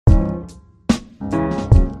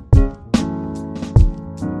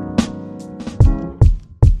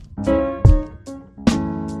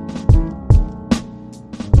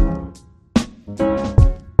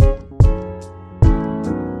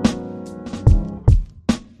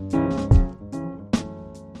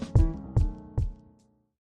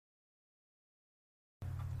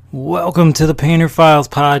Welcome to the Painter Files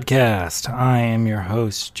podcast. I am your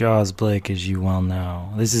host, Jaws Blake, as you well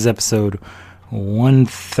know. This is episode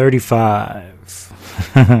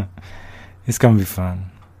 135. It's going to be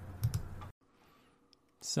fun.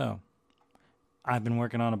 So, I've been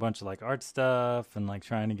working on a bunch of art stuff and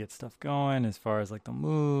trying to get stuff going as far as the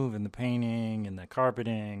move and the painting and the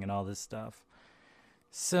carpeting and all this stuff.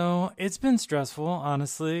 So, it's been stressful,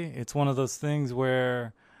 honestly. It's one of those things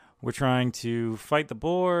where we're trying to fight the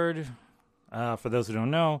board. For those who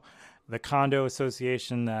don't know, the condo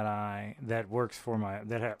association that works for my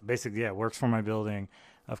building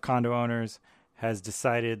of condo owners has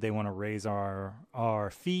decided they want to raise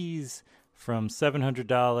our fees from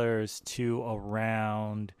 $700 to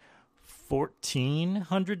around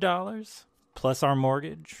 $1,400 plus our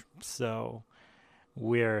mortgage. So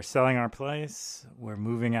we're selling our place. We're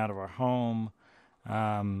moving out of our home.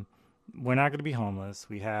 We're not going to be homeless.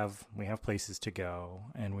 We have places to go,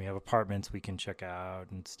 and we have apartments we can check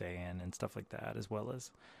out and stay in and stuff like that, as well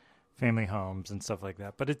as family homes and stuff like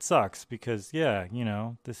that. But it sucks because,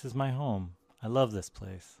 this is my home. I love this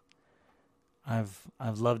place. I've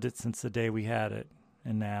loved it since the day we had it,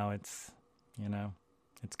 and now it's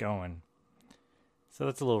going. So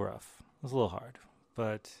that's a little rough. It's a little hard,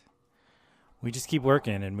 but we just keep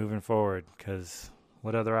working and moving forward because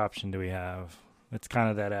what other option do we have? It's kind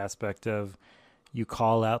of that aspect of you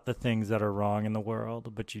call out the things that are wrong in the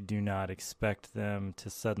world, but you do not expect them to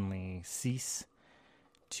suddenly cease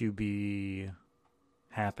to be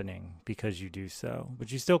happening because you do so.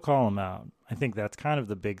 But you still call them out. I think that's kind of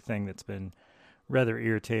the big thing that's been rather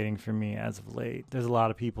irritating for me as of late. There's a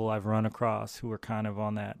lot of people I've run across who are kind of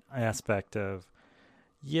on that aspect of,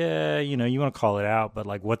 you want to call it out, but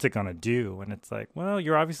what's it going to do? And it's well,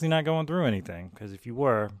 you're obviously not going through anything, because if you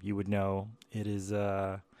were, you would know it is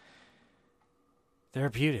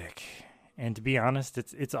therapeutic. And to be honest,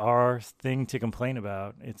 it's our thing to complain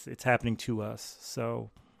about. It's happening to us.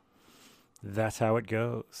 So that's how it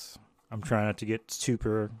goes. I'm trying not to get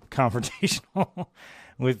super confrontational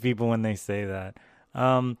with people when they say that.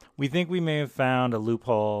 We think we may have found a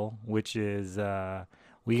loophole, which is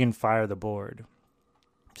we can fire the board.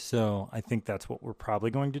 So I think that's what we're probably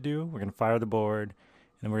going to do. We're going to fire the board, and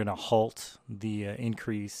then we're going to halt the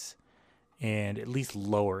increase and at least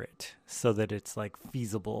lower it so that it's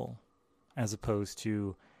feasible, as opposed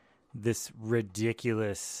to this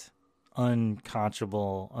ridiculous,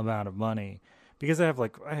 unconscionable amount of money. Because I have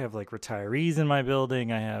retirees in my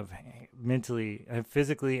building. I have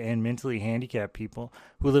physically and mentally handicapped people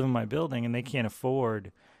who live in my building, and they can't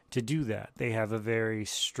afford to do that. They have a very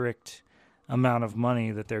strict amount of money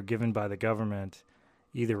that they're given by the government,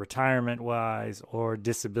 either retirement-wise or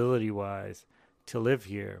disability-wise, to live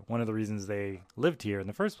here. One of the reasons they lived here in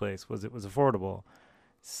the first place was it was affordable.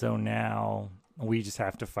 So now we just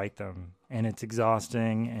have to fight them, and it's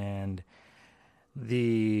exhausting, and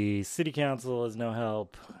the city council is no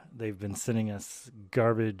help. They've been sending us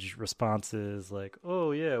garbage responses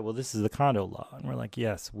oh, yeah, well, this is the condo law. And we're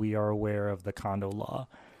yes, we are aware of the condo law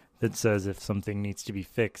that says if something needs to be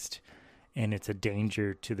fixed and it's a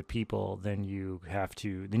danger to the people, then you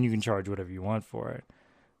can charge whatever you want for it.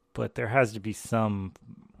 But there has to be some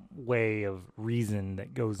way of reason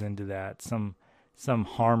that goes into that, some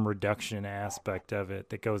harm reduction aspect of it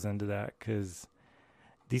that goes into that, because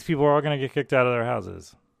these people are all going to get kicked out of their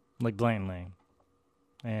houses, blatantly.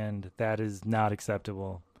 And that is not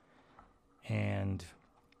acceptable. And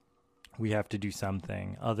we have to do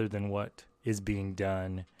something other than what is being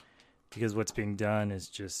done, because what's being done is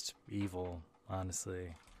just evil,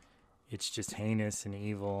 honestly. It's just heinous and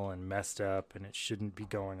evil and messed up, and it shouldn't be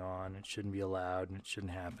going on. It shouldn't be allowed, and it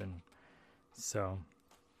shouldn't happen. So,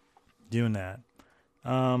 doing that.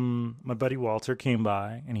 My buddy Walter came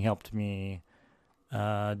by, and he helped me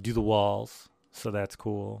do the walls, so that's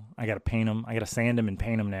cool. I got to paint them. I got to sand them and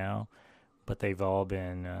paint them now, but they've all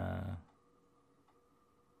been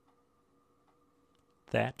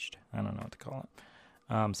thatched. I don't know what to call it.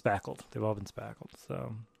 Spackled. They've all been spackled,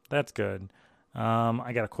 so that's good.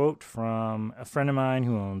 I got a quote from a friend of mine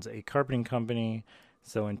who owns a carpeting company,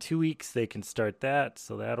 so in 2 weeks they can start that,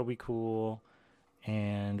 so that'll be cool,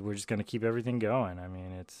 and we're just going to keep everything going. I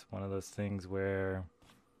mean, it's one of those things where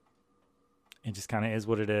it just kind of is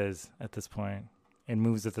what it is at this point. It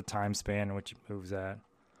moves at the time span in which it moves at.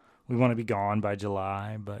 We want to be gone by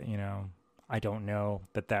July, but, I don't know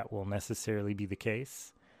that will necessarily be the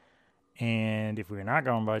case. And if we're not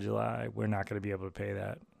going by July, we're not going to be able to pay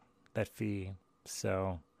that fee.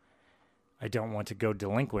 So I don't want to go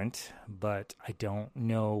delinquent, but I don't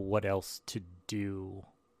know what else to do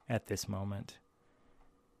at this moment.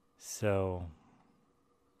 So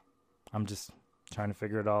I'm just Trying to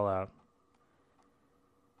figure it all out.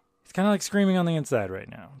 It's kind of like screaming on the inside right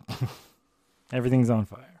now. Everything's on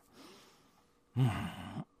fire.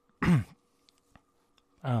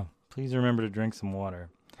 Oh, please remember to drink some water.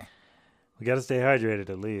 We got to stay hydrated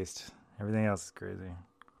at least. Everything else is crazy.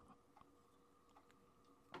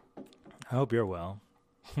 I hope you're well.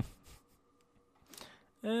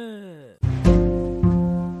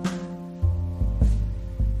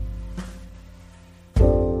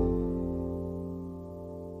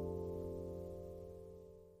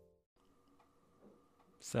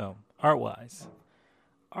 So, art-wise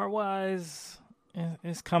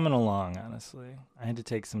is coming along, honestly. I had to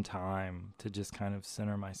take some time to just kind of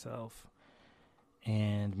center myself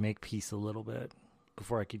and make peace a little bit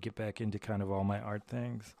before I could get back into kind of all my art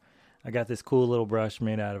things. I got this cool little brush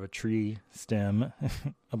made out of a tree stem,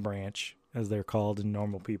 a branch, as they're called in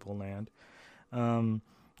normal people land.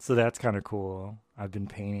 So that's kind of cool. I've been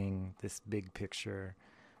painting this big picture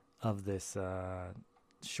of this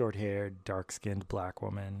short-haired, dark-skinned black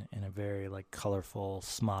woman in a very like colorful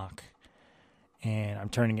smock, and I'm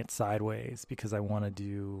turning it sideways because I want to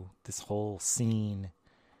do this whole scene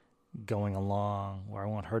going along where I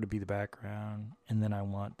want her to be the background, and then I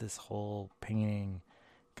want this whole painting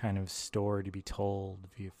kind of story to be told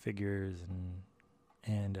via figures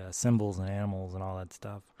and symbols and animals and all that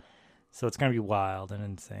stuff. So it's going to be wild and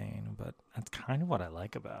insane, but that's kind of what I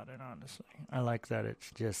like about it, honestly. I like that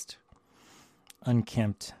it's just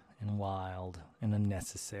unkempt and wild and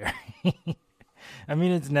unnecessary. I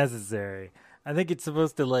mean, it's necessary. I think it's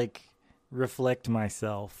supposed to like reflect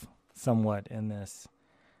myself somewhat in this.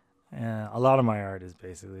 A lot of my art is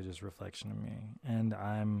basically just reflection of me, and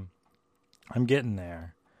I'm getting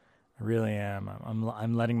there. I really am.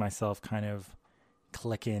 I'm letting myself kind of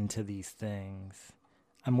click into these things.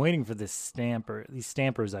 I'm waiting for these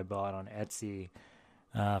stampers I bought on Etsy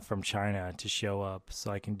from China to show up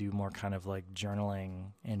so I can do more kind of like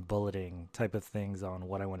journaling and bulleting type of things on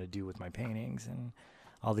what I want to do with my paintings and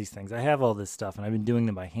all these things. I have all this stuff and I've been doing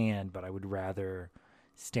them by hand, but I would rather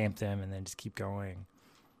stamp them and then just keep going,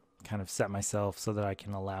 kind of set myself so that I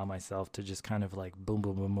can allow myself to just kind of like boom,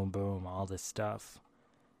 boom, boom, boom, boom, all this stuff.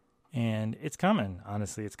 And it's coming.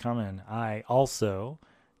 Honestly, it's coming. I also,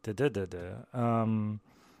 I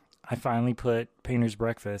finally put Painter's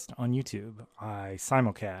Breakfast on YouTube. I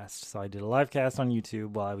simulcast. So I did a live cast on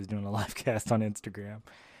YouTube while I was doing a live cast on Instagram.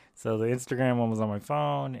 So the Instagram one was on my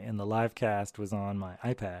phone and the live cast was on my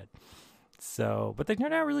iPad. So, but they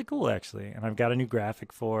turned out really cool actually. And I've got a new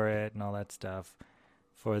graphic for it and all that stuff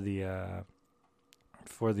for the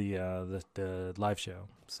live show.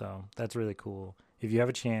 So that's really cool. If you have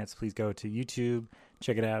a chance, please go to YouTube,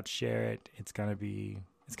 check it out, share it. It's gonna be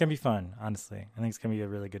fun, honestly. I think it's gonna be a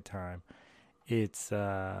really good time. It's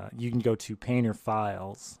you can go to Painter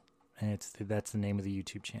Files, and that's the name of the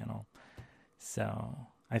YouTube channel. So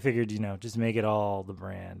I figured, just make it all the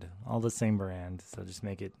same brand. So just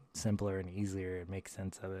make it simpler and easier and make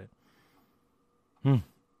sense of it.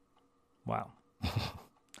 Wow.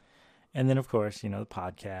 And then of course, the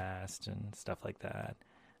podcast and stuff like that.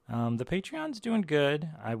 The Patreon's doing good.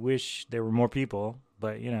 I wish there were more people,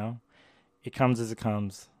 but it comes as it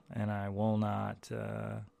comes, and I will not,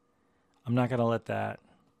 I'm not going to let that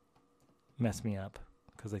mess me up,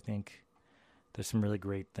 because I think there's some really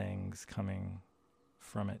great things coming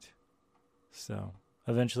from it. So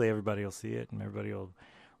eventually everybody will see it, and everybody will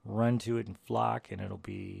run to it and flock, and it'll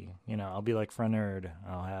be, I'll be like Friend Nerd.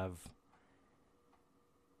 I'll have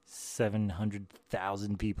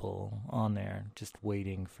 700,000 people on there just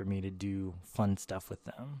waiting for me to do fun stuff with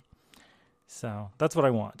them. So that's what I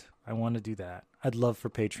want. I want to do that. I'd love for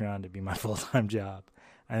Patreon to be my full-time job.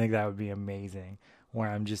 I think that would be amazing, where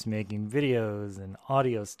I'm just making videos and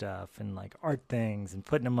audio stuff and like art things and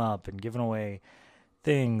putting them up and giving away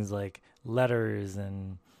things like letters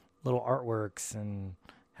and little artworks and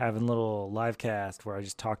having little live cast where I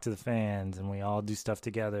just talk to the fans and we all do stuff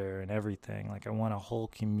together and everything. Like I want a whole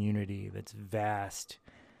community that's vast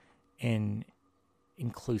and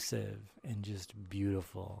inclusive and just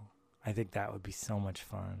beautiful. I think that would be so much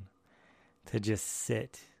fun to just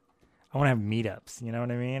sit. I want to have meetups, you know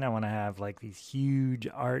what I mean? I want to have like these huge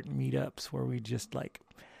art meetups where we just like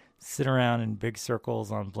sit around in big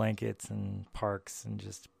circles on blankets and parks and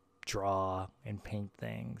just draw and paint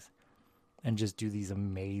things and just do these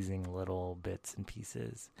amazing little bits and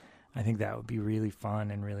pieces. I think that would be really fun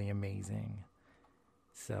and really amazing.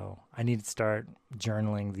 So I need to start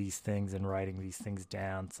journaling these things and writing these things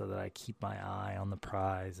down so that I keep my eye on the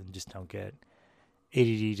prize and just don't get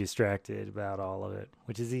ADD distracted about all of it,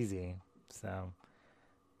 which is easy. So,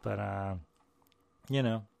 but,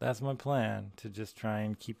 that's my plan, to just try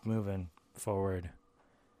and keep moving, forward.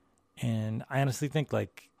 And I honestly think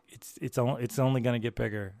like it's only going to get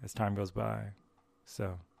bigger as time goes by.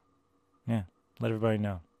 So, yeah, let everybody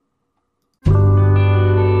know.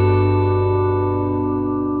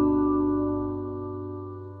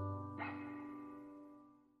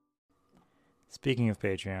 Speaking of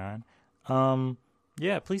Patreon,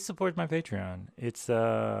 yeah, please support my Patreon. It's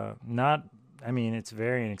not, I mean, it's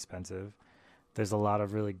very inexpensive. There's a lot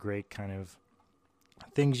of really great kind of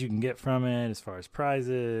things you can get from it as far as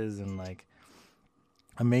prizes and like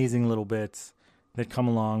amazing little bits that come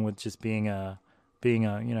along with just being a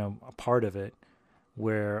a part of it,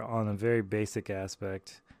 where on a very basic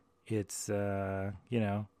aspect it's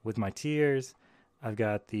with my tiers, I've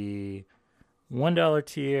got the $1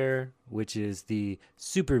 tier, which is the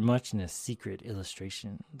Super Muchness Secret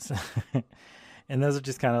Illustrations. And those are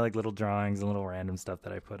just kind of like little drawings and little random stuff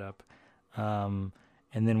that I put up.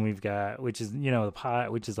 And then we've got, which is,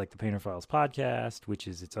 which is like the Painter Files podcast, which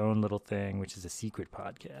is its own little thing, which is a secret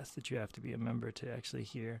podcast that you have to be a member to actually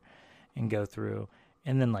hear and go through.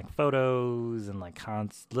 And then like photos and like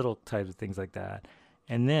little types of things like that.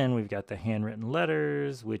 And then we've got the handwritten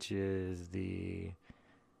letters, which is the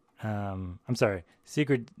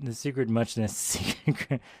Secret Muchness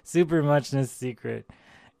Super Muchness Secret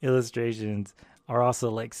Illustrations are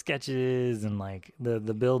also like sketches and like the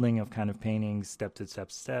building of kind of paintings step to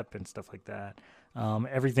step and stuff like that.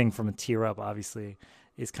 Everything from a tier up obviously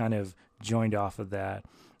is kind of joined off of that.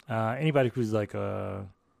 Anybody who's like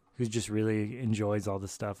who just really enjoys all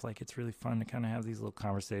this stuff, like it's really fun to kind of have these little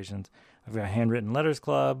conversations. I've got Handwritten Letters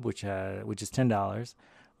Club, which is $10,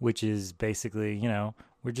 which is basically,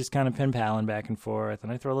 we're just kind of pen paling back and forth,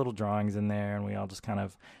 and I throw little drawings in there, and we all just kind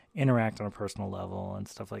of interact on a personal level and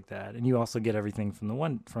stuff like that. And you also get everything from the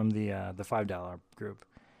 $5 group.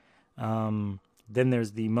 Then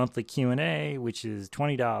there's the monthly Q&A, which is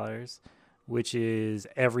 $20, which is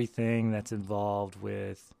everything that's involved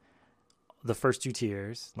with the first two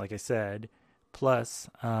tiers, like I said, plus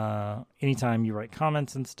anytime you write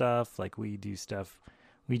comments and stuff, like we do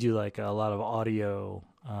like a lot of audio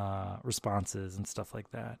responses and stuff like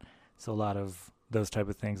that. So a lot of those type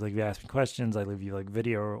of things, like if you ask me questions, I leave you like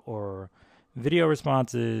video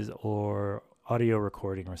responses or audio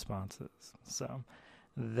recording responses. So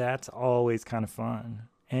that's always kind of fun.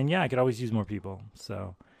 And yeah, I could always use more people.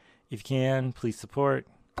 So if you can, please support.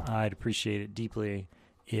 I'd appreciate it deeply.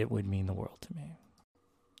 It would mean the world to me.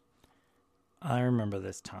 I remember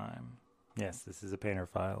this time. Yes, this is a Painter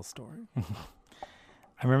Files story.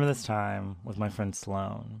 I remember this time with my friend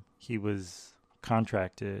Sloan. He was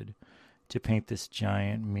contracted to paint this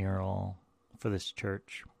giant mural for this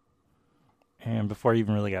church. And before he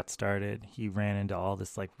even really got started, he ran into all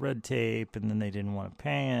this like red tape, and then they didn't want to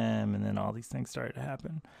pay him, and then all these things started to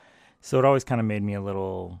happen. So it always kind of made me a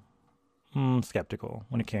little skeptical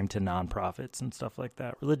when it came to nonprofits and stuff like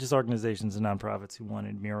that, religious organizations and nonprofits who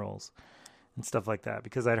wanted murals and stuff like that,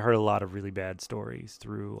 because I'd heard a lot of really bad stories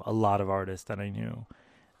through a lot of artists that I knew,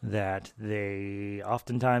 that they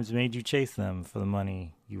oftentimes made you chase them for the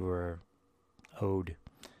money you were owed.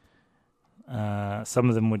 Some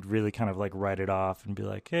of them would really kind of like write it off and be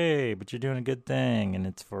like, hey, but you're doing a good thing and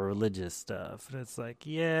it's for religious stuff. And it's like,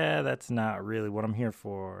 yeah, that's not really what I'm here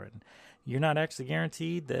for. And you're not actually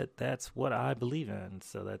guaranteed that that's what I believe in.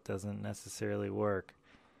 So that doesn't necessarily work.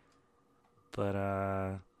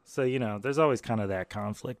 But, so, there's always kind of that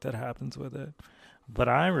conflict that happens with it. But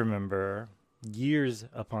I remember years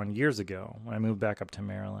upon years ago when I moved back up to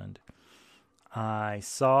Maryland, I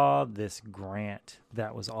saw this grant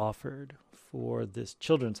that was offered for this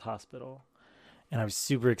children's hospital, and I was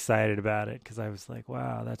super excited about it because I was like,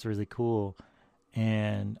 wow, that's really cool.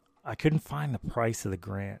 And I couldn't find the price of the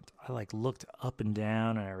grant. I like looked up and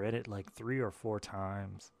down, and I read it like 3 or 4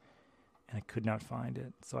 times, and I could not find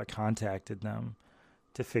it. So I contacted them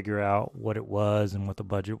to figure out what it was and what the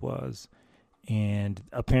budget was. And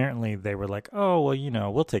apparently they were like, oh,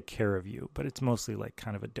 well, we'll take care of you, but it's mostly like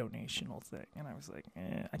kind of a donational thing. And I was like,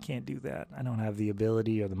 I can't do that. I don't have the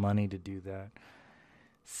ability or the money to do that.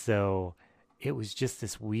 So it was just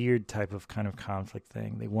this weird type of kind of conflict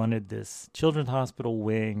thing. They wanted this children's hospital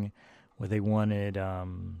wing where they wanted a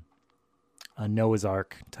Noah's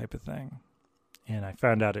Ark type of thing. And I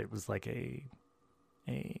found out it was like a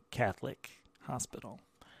Catholic hospital.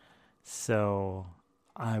 So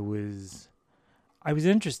I was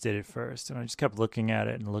interested at first, and I just kept looking at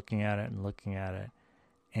it and looking at it and looking at it.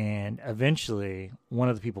 And eventually, one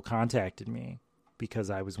of the people contacted me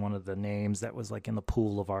because I was one of the names that was like in the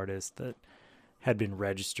pool of artists that had been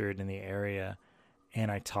registered in the area.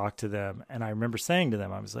 And I talked to them, and I remember saying to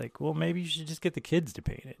them, I was like, well, maybe you should just get the kids to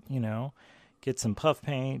paint it, get some puff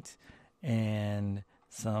paint and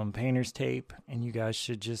some painter's tape, and you guys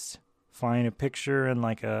should just find a picture in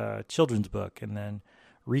like a children's book and then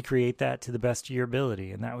recreate that to the best of your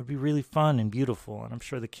ability. And that would be really fun and beautiful, and I'm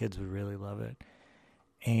sure the kids would really love it.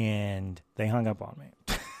 And they hung up on me.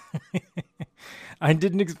 I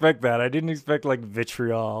didn't expect that. I didn't expect like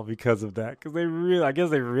vitriol because of that, because I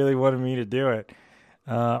guess they really wanted me to do it,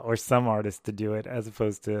 or some artists to do it, as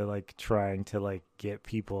opposed to like trying to like get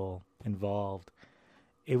people involved.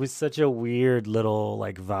 It was such a weird little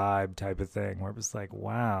like vibe type of thing where it was like,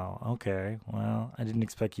 wow, okay, well, I didn't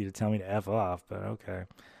expect you to tell me to F off, but okay.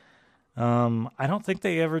 I don't think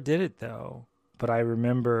they ever did it though, but I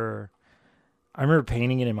remember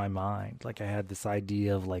painting it in my mind. Like I had this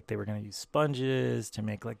idea of like they were going to use sponges to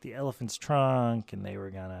make like the elephant's trunk, and they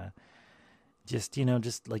were going to just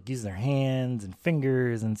like use their hands and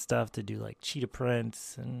fingers and stuff to do like cheetah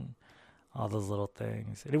prints and all those little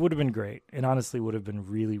things. And it would have been great. It honestly would have been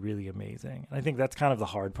really, really amazing. And I think that's kind of the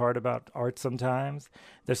hard part about art sometimes.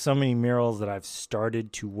 There's so many murals that I've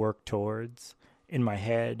started to work towards in my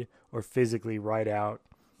head or physically write out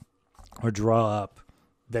or draw up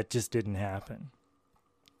that just didn't happen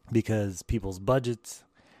because people's budgets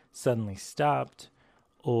suddenly stopped,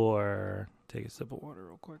 or take a sip of water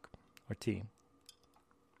real quick, or tea.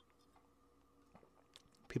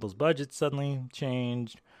 People's budgets suddenly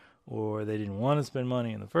changed, or they didn't want to spend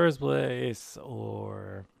money in the first place,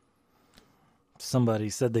 or somebody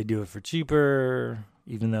said they'd do it for cheaper,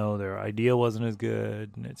 even though their idea wasn't as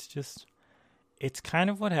good. And it's kind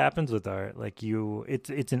of what happens with art. Like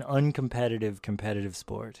it's an uncompetitive, competitive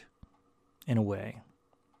sport in a way,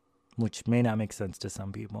 which may not make sense to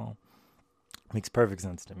some people. Makes perfect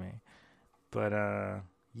sense to me. But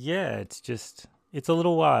yeah, it's a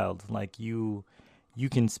little wild. Like you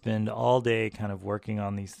can spend all day kind of working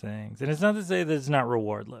on these things. And it's not to say that it's not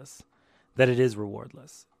rewardless, that it is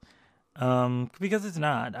rewardless. Because it's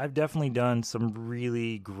not. I've definitely done some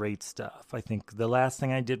really great stuff. I think the last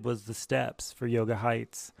thing I did was the steps for Yoga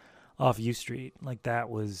Heights off U Street. Like that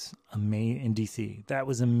was amazing in DC. That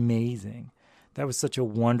was amazing. That was such a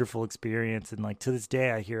wonderful experience. And like to this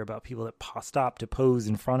day, I hear about people that stop to pose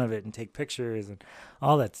in front of it and take pictures and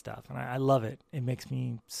all that stuff. And I love it. It makes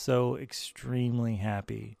me so extremely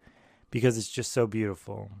happy because it's just so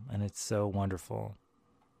beautiful and it's so wonderful.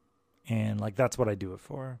 And like, that's what I do it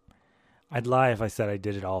for. I'd lie if I said I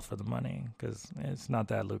did it all for the money because it's not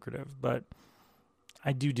that lucrative. But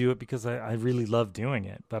I do it because I really love doing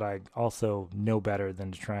it. But I also know better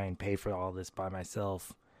than to try and pay for all this by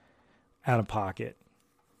myself out of pocket,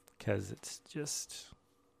 because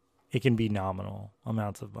it can be nominal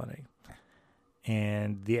amounts of money.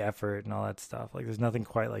 And the effort and all that stuff. Like there's nothing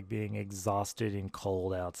quite like being exhausted and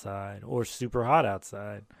cold outside or super hot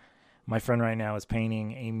outside. My friend right now is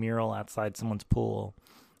painting a mural outside someone's pool.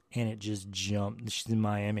 And it just jumped. She's in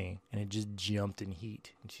Miami, and it just jumped in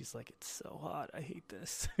heat. And she's like, it's so hot. I hate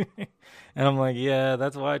this. And I'm like, yeah,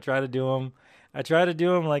 that's why I try to do them. I try to do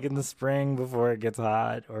them like in the spring before it gets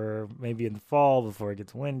hot, or maybe in the fall before it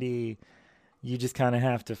gets windy. You just kind of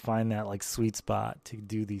have to find that like sweet spot to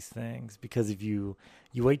do these things. Because if you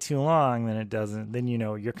wait too long, then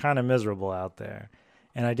you're kind of miserable out there.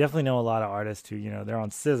 And I definitely know a lot of artists who, they're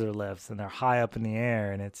on scissor lifts and they're high up in the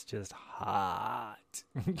air and it's just hot.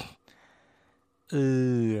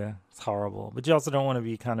 It's horrible. But you also don't want to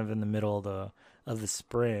be kind of in the middle of the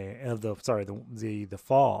spring, the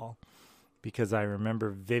fall. Because I remember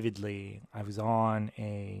vividly, I was on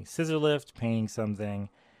a scissor lift painting something.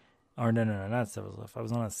 Or no, not a scissor lift. I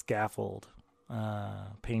was on a scaffold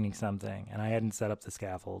painting something. And I hadn't set up the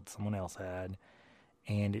scaffold. Someone else had.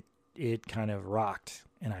 And it kind of rocked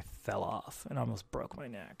and I fell off and almost broke my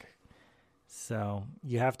neck. So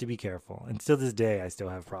you have to be careful. And to this day, I still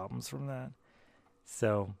have problems from that.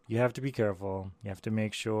 So you have to be careful. You have to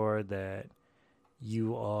make sure that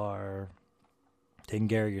you are taking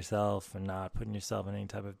care of yourself and not putting yourself in any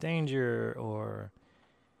type of danger or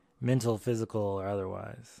mental, physical, or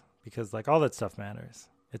otherwise. Because like all that stuff matters.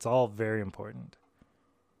 It's all very important.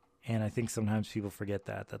 And I think sometimes people forget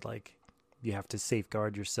that like, you have to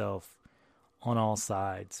safeguard yourself on all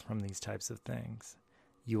sides from these types of things.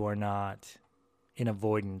 You are not in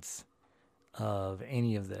avoidance of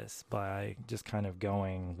any of this by just kind of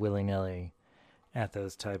going willy-nilly at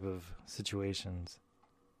those type of situations.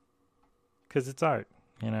 Because it's art,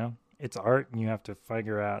 It's art, and you have to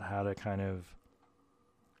figure out how to kind of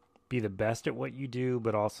be the best at what you do,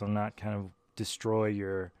 but also not kind of destroy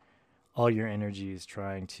all your energies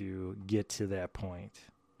trying to get to that point.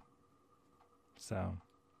 So,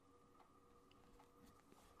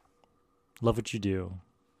 love what you do,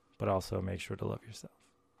 but also make sure to love yourself.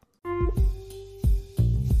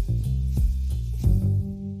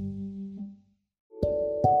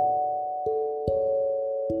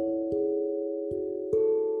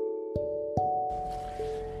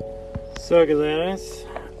 So, Galanis,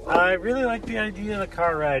 I really like the idea of the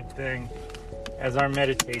car ride thing as our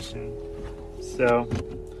meditation. So,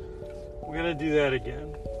 we're going to do that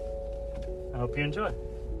again. I hope you enjoy.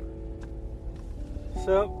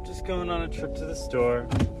 So, just going on a trip to the store.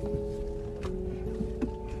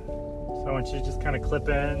 So, I want you to just kind of clip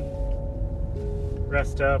in,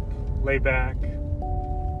 rest up, lay back,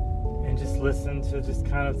 and just listen to just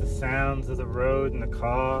kind of the sounds of the road and the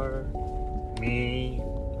car, me,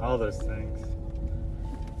 all those things.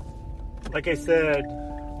 Like I said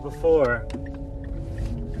before,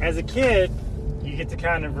 as a kid, you get to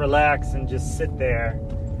kind of relax and just sit there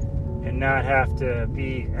and not have to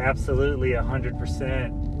be absolutely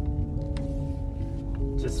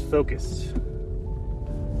 100% just focused.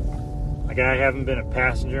 Like, I haven't been a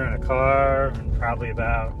passenger in a car in probably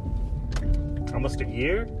about almost a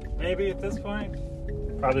year, maybe at this point.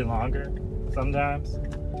 Probably longer, sometimes.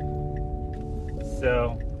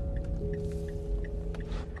 So,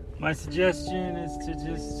 my suggestion is to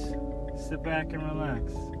just sit back and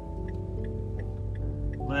relax.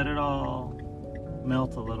 Let it all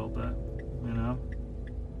melt a little bit, you know?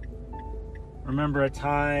 Remember a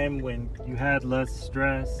time when you had less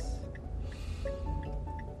stress,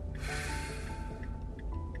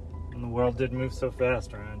 and the world didn't move so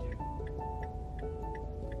fast around you.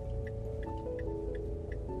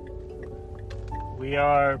 We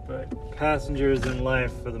are but passengers in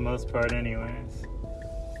life for the most part anyways.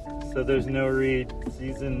 So there's no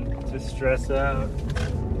reason to stress out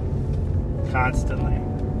constantly.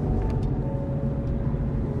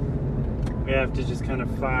 We have to just kind of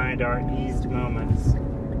find our eased moments.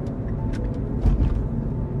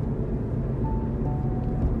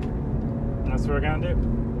 And that's what we're gonna do.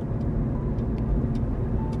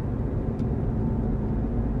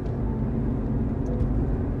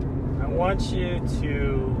 I want you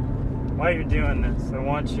to, while you're doing this, I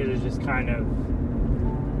want you to just kind of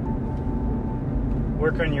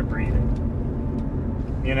work on your breathing.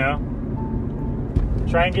 You know?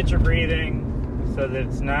 Try and get your breathing so that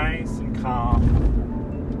it's nice and calm.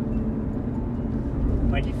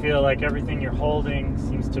 Like you feel like everything you're holding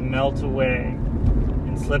seems to melt away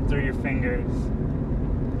and slip through your fingers.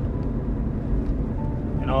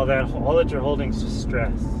 And all that you're holding is just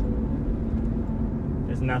stress.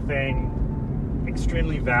 There's nothing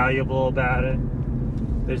extremely valuable about it.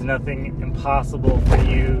 There's nothing impossible for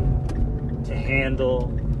you to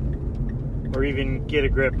handle or even get a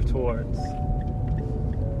grip towards.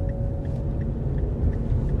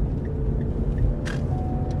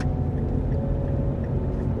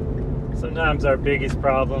 Sometimes our biggest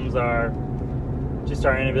problems are just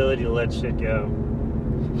our inability to let shit go.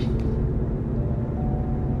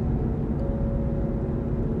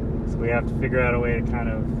 So we have to figure out a way to kind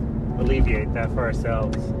of alleviate that for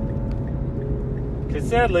ourselves. Because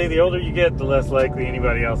sadly, the older you get, the less likely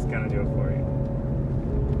anybody else is going to do it for you.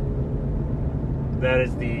 That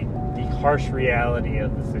is the harsh reality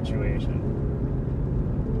of the situation.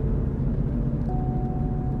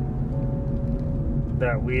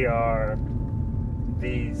 That we are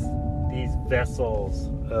these vessels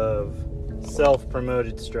of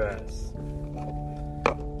self-promoted stress.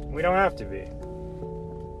 We don't have to be.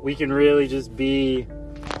 We can really just be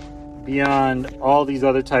beyond all these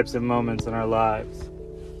other types of moments in our lives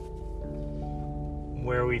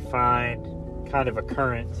where we find kind of a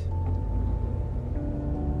current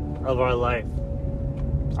of our life,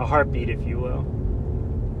 a heartbeat, if you will.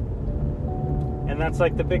 And that's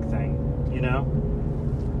like the big thing, you know?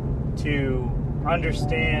 To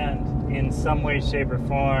understand in some way, shape, or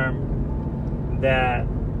form that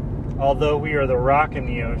although we are the rock in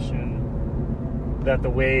the ocean that the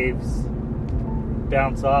waves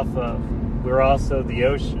bounce off of, we're also the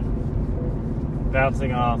ocean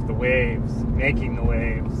bouncing off the waves, making the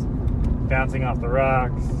waves, bouncing off the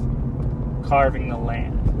rocks, carving the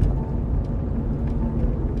land.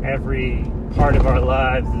 Every part of our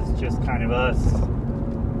lives is just kind of us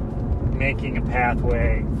making a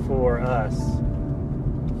pathway for us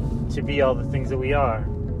to be all the things that we are.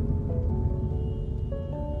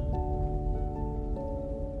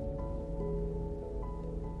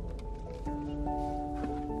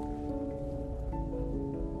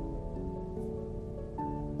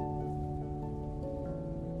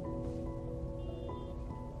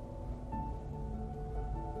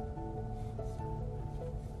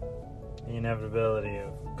 The inevitability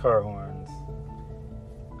of car horns.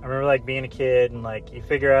 I remember like being a kid and like you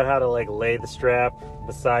figure out how to like lay the strap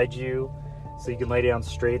beside you so you can lay down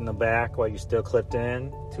straight in the back while you're still clipped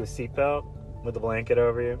in to a seatbelt with a blanket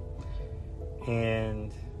over you.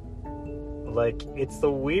 And like it's the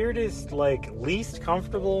weirdest, like least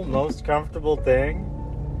comfortable, most comfortable thing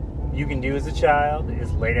you can do as a child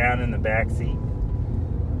is lay down in the back seat.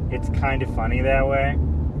 It's kind of funny that way.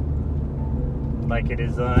 Like it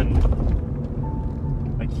is like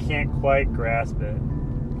you can't quite grasp it.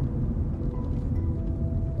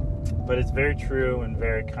 But it's very true and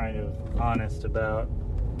very kind of honest about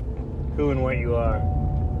who and what you are.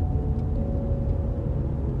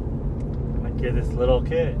 Like you're this little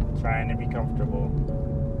kid trying to be comfortable.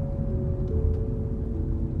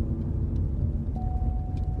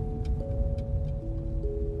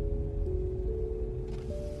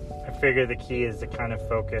 I figure the key is to kind of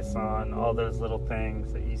focus on all those little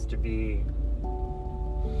things that used to be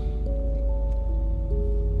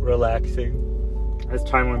relaxing as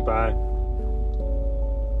time went by.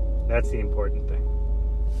 That's the important thing.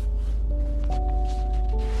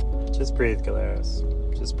 Just breathe, Galeras.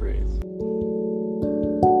 Just breathe.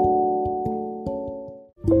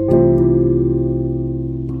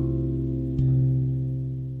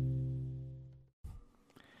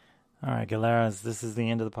 All right, Galeras, this is the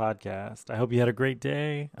end of the podcast. I hope you had a great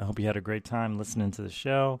day. I hope you had a great time listening to the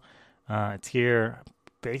show. It's here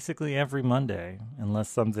basically every Monday, unless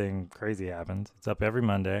something crazy happens. It's up every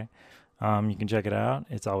Monday. You can check it out.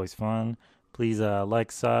 It's always fun. Please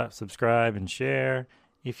like, subscribe, and share,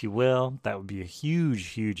 if you will. That would be a huge,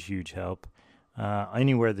 huge, huge help.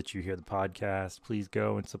 Anywhere that you hear the podcast, please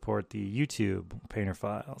go and support the YouTube Painter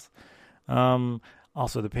Files.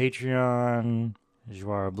 Also, the Patreon,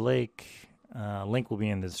 Joara Blake. Link will be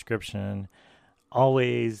in the description.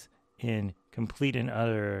 Always in complete and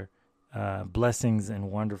utter blessings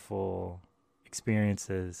and wonderful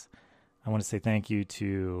experiences. I want to say thank you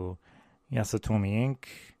to Yasatomi Inc.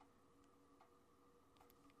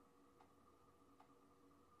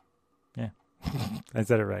 Yeah, I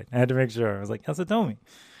said it right. I had to make sure. I was like, Yasatomi.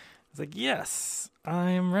 I was like, yes,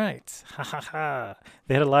 I'm right. Ha ha ha.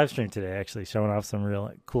 They had a live stream today, actually, showing off some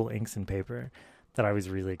real cool inks and paper that I was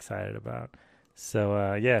really excited about.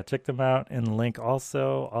 So, yeah, check them out. And the link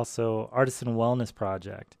also Artisan Wellness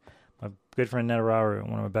Project. My good friend Netararu,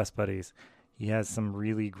 one of my best buddies, he has some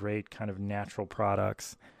really great kind of natural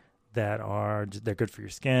products that they're good for your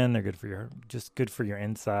skin. They're good for your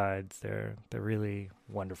insides. They're really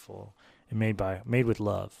wonderful and made with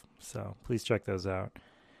love. So please check those out.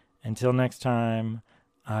 Until next time,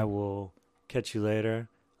 I will catch you later.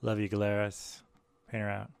 Love you, Galeras. Painter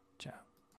out. Ciao.